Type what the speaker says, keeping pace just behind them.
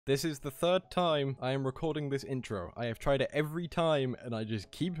This is the third time I am recording this intro. I have tried it every time and I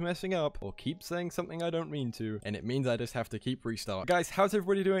just keep messing up or keep saying something I don't mean to, and it means I just have to keep restarting. Guys, how's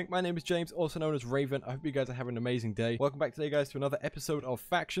everybody doing? My name is James, also known as Raven. I hope you guys are having an amazing day. Welcome back today, guys, to another episode of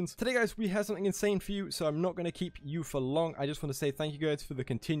Factions. Today, guys, we have something insane for you, so I'm not going to keep you for long. I just want to say thank you guys for the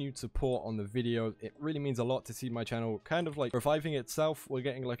continued support on the videos. It really means a lot to see my channel kind of like reviving itself. We're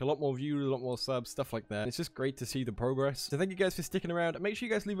getting like a lot more views, a lot more subs, stuff like that. It's just great to see the progress. So thank you guys for sticking around. Make sure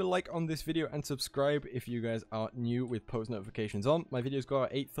you guys leave a like on this video and subscribe if you guys are new with post notifications on. My videos go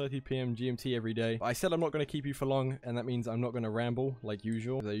out 8:30 p.m. GMT every day. But I said I'm not going to keep you for long, and that means I'm not going to ramble like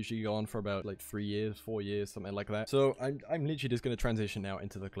usual. I usually go on for about like 3 years, 4 years, something like that. So I'm literally just going to transition now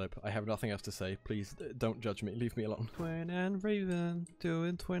into the clip. I have nothing else to say. Please don't judge me. Leave me alone. Twin and Raven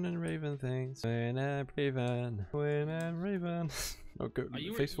doing Twin and Raven things. Twin and Raven. Twin and Raven. Oh, go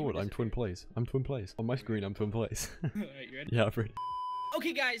face forward. I'm Twin Plays. I'm Twin Plays. On my screen, I'm Twin Plays. Alright, you ready? Yeah, I'm ready.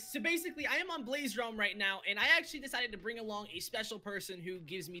 Okay, guys, so basically, I am on Blaze Realm right now, and I actually decided to bring along a special person who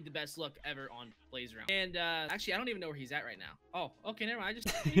gives me the best look ever on Blaze Realm. And, actually, I don't even know where he's at right now. Oh, okay, never mind.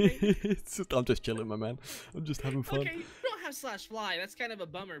 I'm just chilling, my man. I'm just having fun. Okay, you don't have /fly. That's kind of a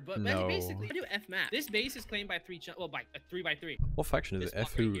bummer, but basically, I do F map. This base is claimed by 3x3. What faction is it?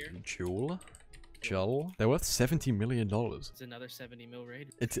 F who? Jewel? Jull? They're worth $70 million. It's another 70 mil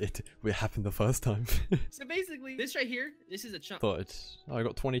raid. It happened the first time. So basically, this right here, this is a chunk. I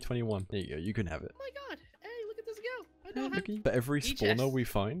got 2021. There you go. You can have it. Oh my god. Hey, look at this go. For every spawner we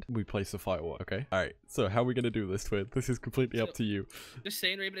find, we place a firework, okay? Alright, so how are we gonna do this, Twin? This is completely up to you. Just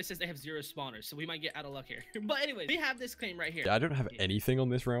saying, Raven, it says they have 0 spawners, so we might get out of luck here. But anyway, we have this claim right here. I don't have anything on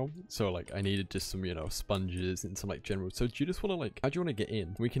this realm, so like I needed just some, you know, sponges and some like general. So do you just want to like, how do you want to get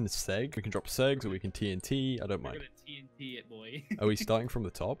in? We can seg, we can drop segs, or we can TNT. I don't mind. We're gonna TNT it, boy. Are we starting from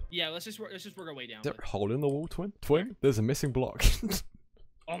the top? Yeah, let's just work our way down. Is there a hole in the wall, Twin? Twin? There's a missing block.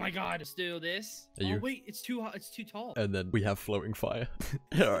 Oh my god, let's do this. Oh wait, it's too hot, it's too tall. And then we have floating fire.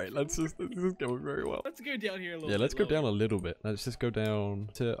 Alright, this is going very well. Let's go down here a little bit. Yeah, let's go down a little bit. Let's just go down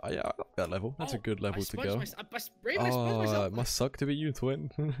to, yeah, I like that level. That's a good level to go. It must suck to be you,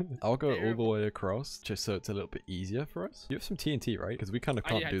 Twin. I'll go all the way across, just so it's a little bit easier for us. You have some TNT, right? Because we kind of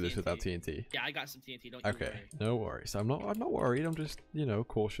can't do this without TNT. Yeah, I got some TNT, don't you Okay, no worries. I'm not worried, I'm just, you know,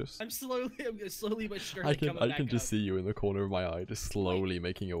 cautious. I'm slowly but surely I can just see you in the corner of my eye, just slowly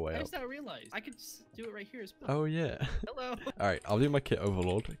making your way up. I just now realized I could just do it right here as well. Oh yeah. Hello. Alright, I'll do my kit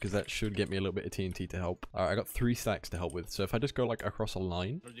overlord because that should get me a little bit of TNT to help. Alright, I got 3 stacks to help with. So if I just go like across a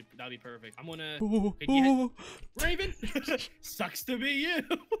line. That'd be perfect. I'm gonna Raven! Sucks to be you.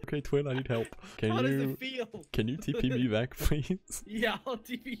 Okay, Twin, I need help. How does it feel? Can you TP me back, please? Yeah, I'll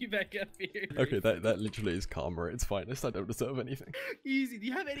TP you back up here. Okay, that literally is karma. It's fine. I don't deserve anything. Easy. Do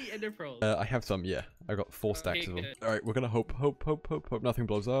you have any ender pearls? I have some, yeah. I got 4 stacks of them. Alright, we're gonna hope nothing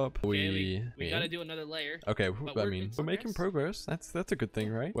blows up. Okay, we gotta do another layer. Okay, I mean, we're making progress. That's a good thing,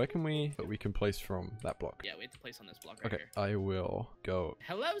 right? Where can we can place from that block? Yeah, we have to place on this block right here. I will go.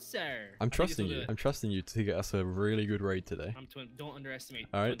 Hello, sir. I'm trusting you. I'm trusting you to get us a really good raid today. I'm Twin. Don't underestimate.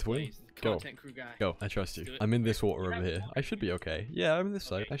 Alright, Twin. Go. Content crew guy. Go. I trust you. I'm in this water over here. I should be okay. Yeah, I'm in this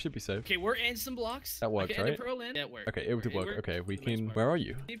side. I should be safe. Okay, we're in some blocks. That works, right? That works. Okay, it would work. Okay, we can. Where are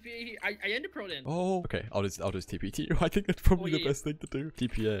you? I ender pearled in. Oh, okay. I'll just TP to you. I think that's probably the best thing to do.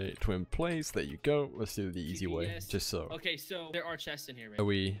 TPA Twin Plays. There you go. Let's do the easy way. Just so. Okay, so there are chests in here, right? Are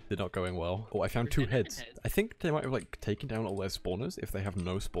we? They're not going well. Oh, I found 2 heads. I think they might have like taken down all their spawners if they have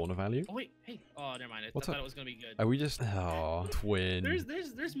no spawner value. Oh wait, hey. Oh, never mind. I thought it was gonna be good. Are we just? Oh, Twin.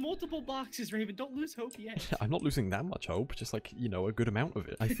 There's multiple boxes, Raven. Don't lose hope yet. I'm not losing that much hope. Just like, you know, a good amount of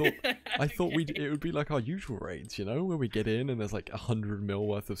it. I thought it would be like our usual raids, you know, where we get in and there's like 100 mil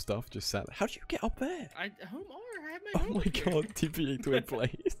worth of stuff just sat. How did you get up there? I have my Oh my god, TPA Twin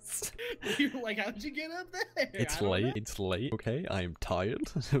Plays. You're like, how'd you get up there? It's late. Okay, I am tired,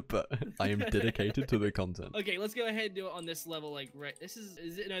 but I am dedicated to the content. Okay, let's go ahead and do it on this level. Like, right,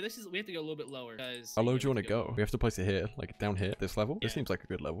 we have to go a little bit lower. How low do you want to go? We have to place it here, like down here, this level. This seems like a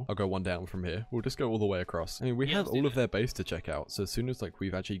good level. I'll go 1 down from here. We'll just go all the way across. I mean, we have all of their base to check out. So as soon as like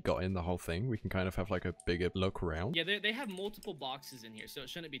we've actually got in the whole thing, we can kind of have like a bigger look around. Yeah, they have multiple boxes in here, so it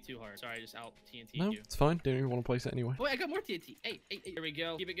shouldn't be too hard. Sorry, I just out TNT. No, it's fine. Don't even want to place it anyway. Wait, I got more TNT. Hey, here we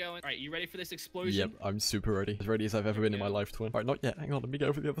go. Keep it going. All right, you ready for this explosion? Yep, I'm super ready. As ready as I've ever been in my life, Twin. All right, not yet. Hang on, let me go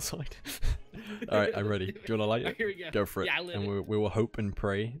over the other side. Alright, I'm ready. Do you want to light it? Here we go. Go for it. Yeah, I lit and it. we will hope and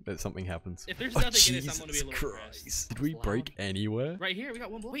pray that something happens. If there's Oh, nothing in this, I'm Jesus gonna be a little Christ. depressed. Did we break anywhere? Right here, we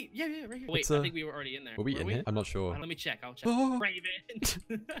got one block. Wait, yeah, right here. Wait, What's, I think we were already in there. Were we in here? I'm not sure. Let me check. I'll check. Oh.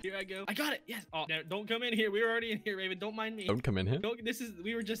 Raven. Here I go. I got it. Yes. Oh, no, don't come in here. We were already in here, Raven. Don't mind me. Don't come in here.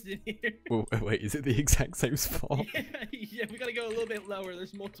 We were just in here. Well, wait, is it the exact same spot? Yeah, we gotta go a little bit lower.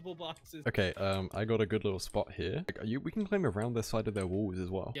 There's multiple boxes. Okay, I got a good little spot here. We can climb around the side of their walls as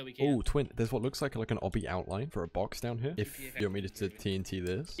well. Yeah, we can. Oh, twin. There's what looks like an obby outline for a box down here. If you want me to TNT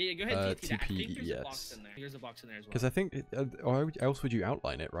this. Yeah, go ahead. TNT that. I think there's yes. a box in there. There's a box in there as well. Because I think, or else would you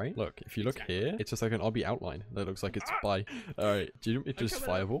outline it, right? Look, if you look here, it's just like an obby outline that looks like it's by. Alright, do you want me to just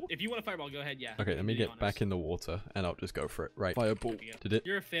fireball? If you want a fireball, go ahead, yeah. Okay, let me get back in the water and I'll just go for it. Right, fireball. Did it?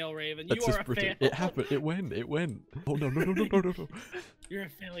 You're a fail, Raven. That's You are a fail. It happened. It went. Oh no, no, no, no, no, no, no. You're a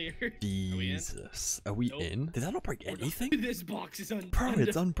failure. Jesus. Are we in? Did that not break anything? This box is Bro,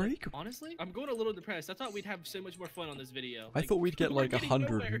 it's unbreakable. Honestly, I'm going a little depressed. I thought we'd have so much more fun on this video. I thought we'd get like 100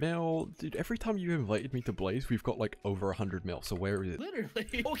 nowhere. mil. Dude, every time you invited me to Blaze, we've got like over 100 mil. So where is it?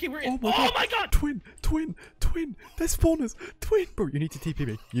 Literally. Okay, we're in. Oh my god! Twin! They're spawners! Twin! Bro, you need to TP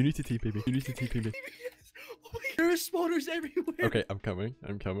me. You need to TP me. There are spawners everywhere. Okay, I'm coming.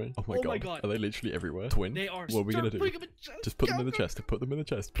 Oh my god. Are they literally everywhere? Twin? They are. What are we gonna do? Just put them in the chest.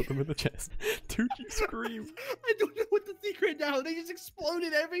 chest. Put them in the chest. Dude, you scream. I don't know what to think right now. They just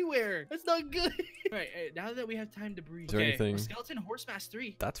exploded everywhere. That's not good. Alright, now that we have time to breathe. Is there anything? Skeleton horse mass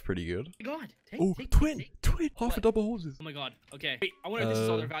 3. That's pretty good. Oh my god. Oh, twin! Half a double horses. Oh my god. Okay. Wait, I wonder if this is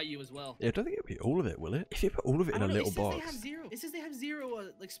all their value as well. Yeah, I don't think it'll be all of it, will it? If you put all of it in a little box. It says they have zero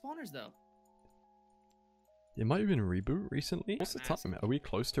like spawners though. It might have been a reboot recently. What's the time? Are we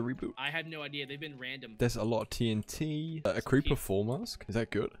close to reboot? I had no idea. They've been random. There's a lot of TNT. A creeper 4 mask. Is that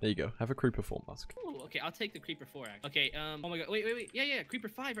good? There you go. Have a creeper 4 mask. Ooh, okay, I'll take the creeper 4. Okay. Oh my god. Wait. Yeah. Creeper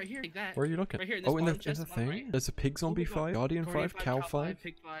 5 right here. Take that. Where are you looking? Right here. In this there's a thing. right? There's a pig zombie 5, Guardian 5, Cow 5,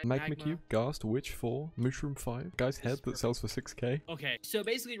 Pig 5, Magma Cube, Ghast, Witch 4, Mushroom 5. Guy's head that sells for 6k. Okay. So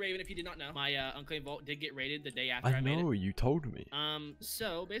basically, Raven, if you did not know, my unclaimed vault did get raided the day after I I made it. know. You told me.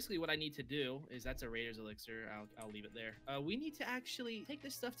 So basically, what I need to do is that's a Raider's elixir. I'll leave it there. We need to actually take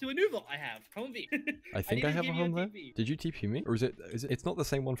this stuff to a new vault I have. Home V. I think I have a home there. Did you TP me? Or is it? It's not the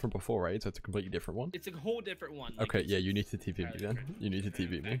same one from before, right? So it's a completely different one? It's a whole different one. Okay, yeah, you need to TP me then. You need to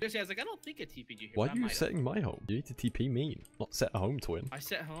TP me. Actually, I was like, I don't think I TP'd you here. Why are you setting my home? You need to TP me, not set a home, twin. I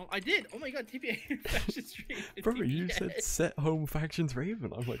set home. I did. Oh my god, TP faction stream. Bro, you said set home factions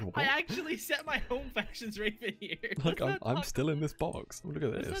Raven. I'm like, what? I actually set my home factions Raven here. Like, I'm still in this box. Oh, look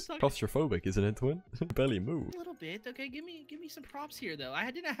at this. Claustrophobic, isn't it, twin? Barely move. A little bit. Okay, give me some props here though. I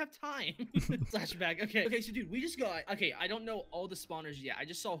didn't have time. Flashback. Okay, so dude, we just got. Okay, I don't know all the spawners yet. I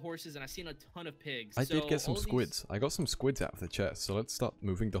just saw horses and I seen a ton of pigs. I did get some squids. I got some squids out of the chest. So let's start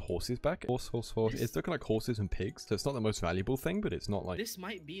moving the horses back. Horse. It's looking like horses and pigs. So it's not the most valuable thing, but it's not like. This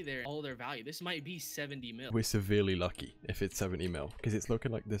might be all their value. This might be 70 mil. We're severely lucky if it's 70 mil because it's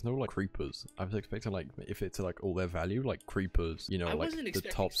looking like there's no like creepers. I was expecting like if it's like all their value, like creepers, you know, like the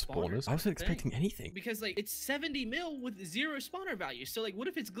top spawners. I wasn't expecting anything because like it's 70 mil with 0 spawner value. So like, what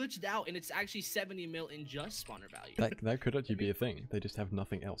if it's glitched out and it's actually 70 mil in just spawner value? That could actually be a thing. They just have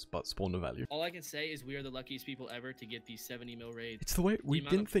nothing else but spawner value. All I can say is we are the luckiest people ever to get these 70 mil raids. It's the way we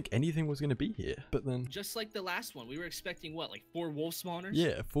didn't think anything was going to be here, but then just like the last one, we were expecting what, like 4 wolf spawners?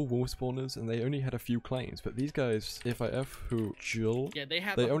 Yeah, 4 wolf spawners, and they only had a few claims. But these guys, if who Jill, yeah,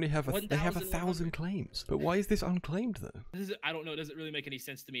 they only have 1,000 claims. But why is this unclaimed then? I don't know. It doesn't really make any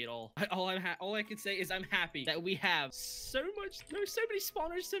sense to me at all. All I can say is I'm happy that we have so much. There's so many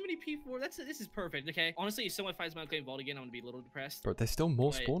spawners, so many people. This is perfect. Okay. Honestly, if someone finds my unclaimed vault again, I'm gonna be a little depressed. But there's still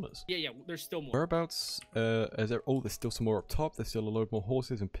more spawners. Yeah, there's still more. Whereabouts? Is there? Oh, there's still some more up top. There's still a load more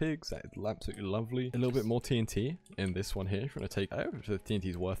horses and pigs. That is absolutely lovely. A little bit more TNT in this one here. If you want to take, I don't know if the TNT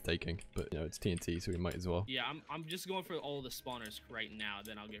is worth taking, but you know it's TNT, so we might as well. Yeah, I'm just going for all the spawners right now.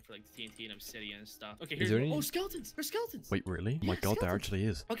 Then I'll get for like the TNT and obsidian and stuff. Okay, here's oh, skeletons. There's skeletons. Wait, really? Oh my god, there actually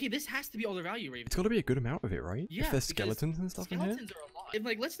is. Okay, this has to be all their value, Raven. It's got to be a good amount of it, right? Yeah. If there's skeletons and stuff in here. Skeletons are a lot. And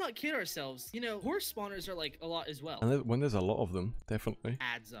like, let's not kid ourselves. You know, horse spawners are like a lot as well. And when there's a lot of them, definitely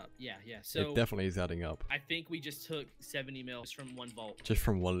adds up. Yeah. So it definitely is adding up. I think we just took 70 mil from one vault. Just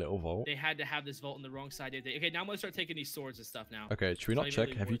from one little vault. They had to have this vault on the wrong side. Okay, now I'm gonna start taking these swords and stuff now. Okay, should we not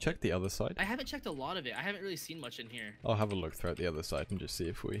check? Have you checked the other side? I haven't checked a lot of it. I haven't really seen much in here. I'll have a look throughout the other side and just see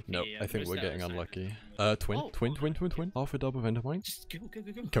if we. Nope, yeah, I think we're getting unlucky. Twin. Half a double of endermine. Just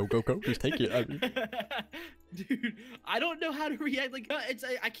go. Go. Just take it. Dude, I don't know how to react. Like,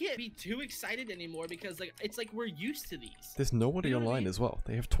 I can't be too excited anymore because like it's like we're used to these. There's nobody You know what I online mean? as well.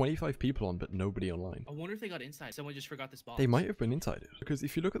 They have 25 people on, but nobody online. I wonder if they got inside. Someone just forgot this box. They might have been insided, because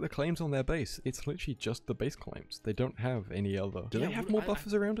if you look at the claims on their base, it's literally just the base claims. They don't have any other. Do Yeah, they have what- more I-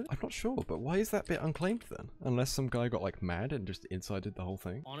 buffers around it? I'm not sure, but why is that bit unclaimed then? Unless some guy got like mad and just insided the whole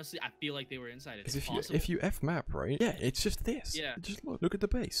thing. Honestly, I feel like they were inside it. Because It's if you F map, right? Yeah, it's just this. Yeah. Just look at the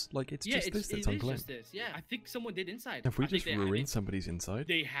base. Like it's just this that's it is unclaimed. just this. Yeah, I think someone did inside. If we I think just ruined somebody's inside,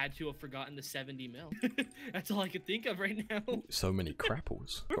 they had to have forgotten the 70 mil. That's all I could think of right now. so many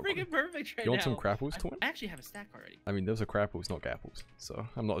crapples. We're Come on. freaking perfect right You want now. some crapples, Twin? I actually have a stack already. I mean, those are crapples, not gapples. So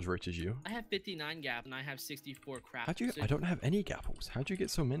I'm not as rich as you. I have 59 gap and I have 64 crap. How'd you? I don't have any gapples. How'd you get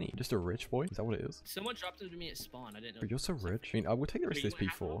so many? Just a rich boy? Is that what it is? Someone dropped them to me at spawn. I didn't know. You're so rich. I mean, I will take the rest of Wait, this you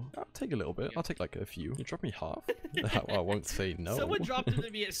want half P4. I'll take a little bit. Yeah. I'll take like a few. You drop me half? I won't say no. Someone dropped them to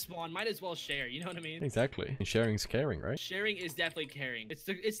me at spawn. Might as well share. You know what I mean? Exactly. And sharing's caring, right? Sharing is definitely caring.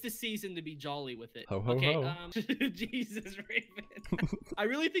 It's the season to be jolly with it. Ho, ho, okay, ho. Jesus, Raven. I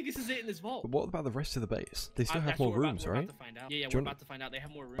really think this is it in this vault. But what about the rest of the base? They still have That's more what we're rooms, we're right? about to find out. Yeah, Do we're you about to find out. They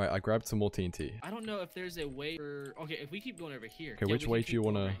have more rooms. Right, I grabbed some more TNT. I don't know if there's a way for. Okay, if we keep going over here. Okay, Yeah, which we can way do keep you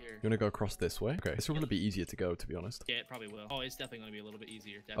going wanna? right here. You wanna go across this way? Okay, this will probably be easier to go, to be honest. Yeah, it probably will. Oh, it's definitely gonna be a little bit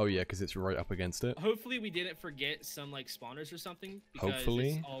easier. Oh Definitely. yeah, because it's right up against it. Hopefully we didn't forget some like spawners or something. because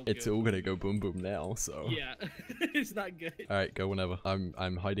Hopefully, it's good. all gonna go boom boom now. So. Yeah, it's not good. All right, go whenever.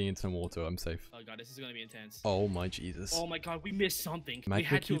 I'm hiding in some water. I'm safe. Oh god, this is gonna be intense. Oh my Jesus. Oh my god, we missed something. We Magma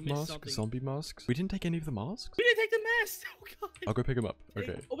had to have cube missed mask, something. zombie masks. We didn't take any of the masks. We didn't take the mask. Oh god. I'll go pick them up.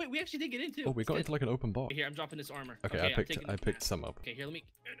 Okay. Oh wait, we actually did get into. Oh, we got into like an open box. Here, I'm dropping this armor. Okay, I'm I picked taking the mask. some up. Okay, here, let me.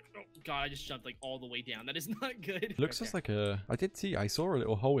 Oh god, I just jumped like all the way down. That is not good. It looks Okay. just like a. I saw a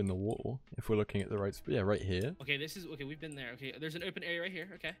little hole in the wall. If we're looking at the right. Yeah, right here. Okay, this is okay. We've been there. Okay, there's an open area right here.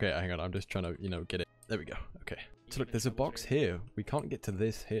 Okay. Okay, hang on. I'm just trying to, get it. There we go. Okay. So look, Even there's a trouble box area. here. We can't get to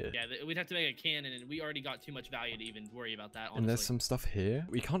this here. Yeah, we'd have to make a cannon, and we already got too much value to even worry about that. Honestly. And there's some stuff here.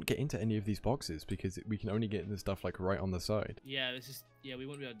 We can't get into any of these boxes because we can only get into stuff like right on the side. Yeah, this is. Yeah, we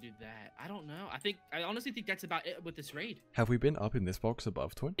wouldn't be able to do that. I don't know. I honestly think that's about it with this raid. Have we been up in this box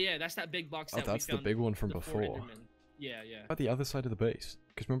above, Twin? Yeah, that's that big box. Oh, That that's we the found big one from the four before. Endermen. Yeah, yeah. About the other side of the base?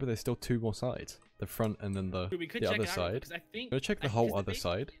 Because remember, there's still two more sides. The front and then the We could the check other it out side. because I think. Go check the I think whole it's other base-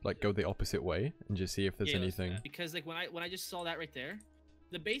 side. Like go the opposite way and just see if there's Yeah, let's do anything. that. Because like when I just saw that right there,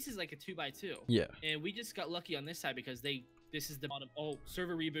 the base is like a 2x2. Yeah. And we just got lucky on this side because this is the bottom. Oh,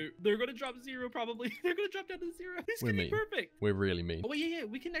 server reboot. They're gonna drop 0 probably. They're gonna drop down to 0. This We're could be mean. perfect. We're really mean. Oh wait, yeah.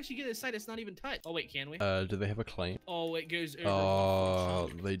 We can actually get a site that's not even touched. Oh wait, can we? Do they have a claim? Oh, it goes over. Oh,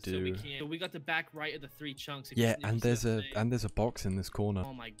 the 4 chunks, they So we do. can't. So we got the back right of the 3 chunks. if Yeah, you and see there's what a I'm saying. box in this corner.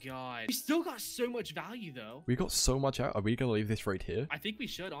 Oh my god. We still got so much value though. We got so much out. Are we gonna leave this right here? I think we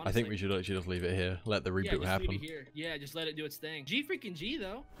should honestly. I think we should actually just leave it here. Let the Yeah, reboot just happen. leave it here. Yeah, just let it do its thing. G freaking G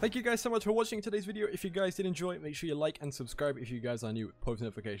though. Thank you guys so much for watching today's video. If you guys did enjoy it, make sure you like and subscribe if you guys are new. Post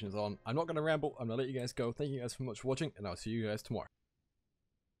notifications on. I'm not gonna ramble. I'm gonna let you guys go. Thank you guys so much for watching, and I'll see you guys tomorrow.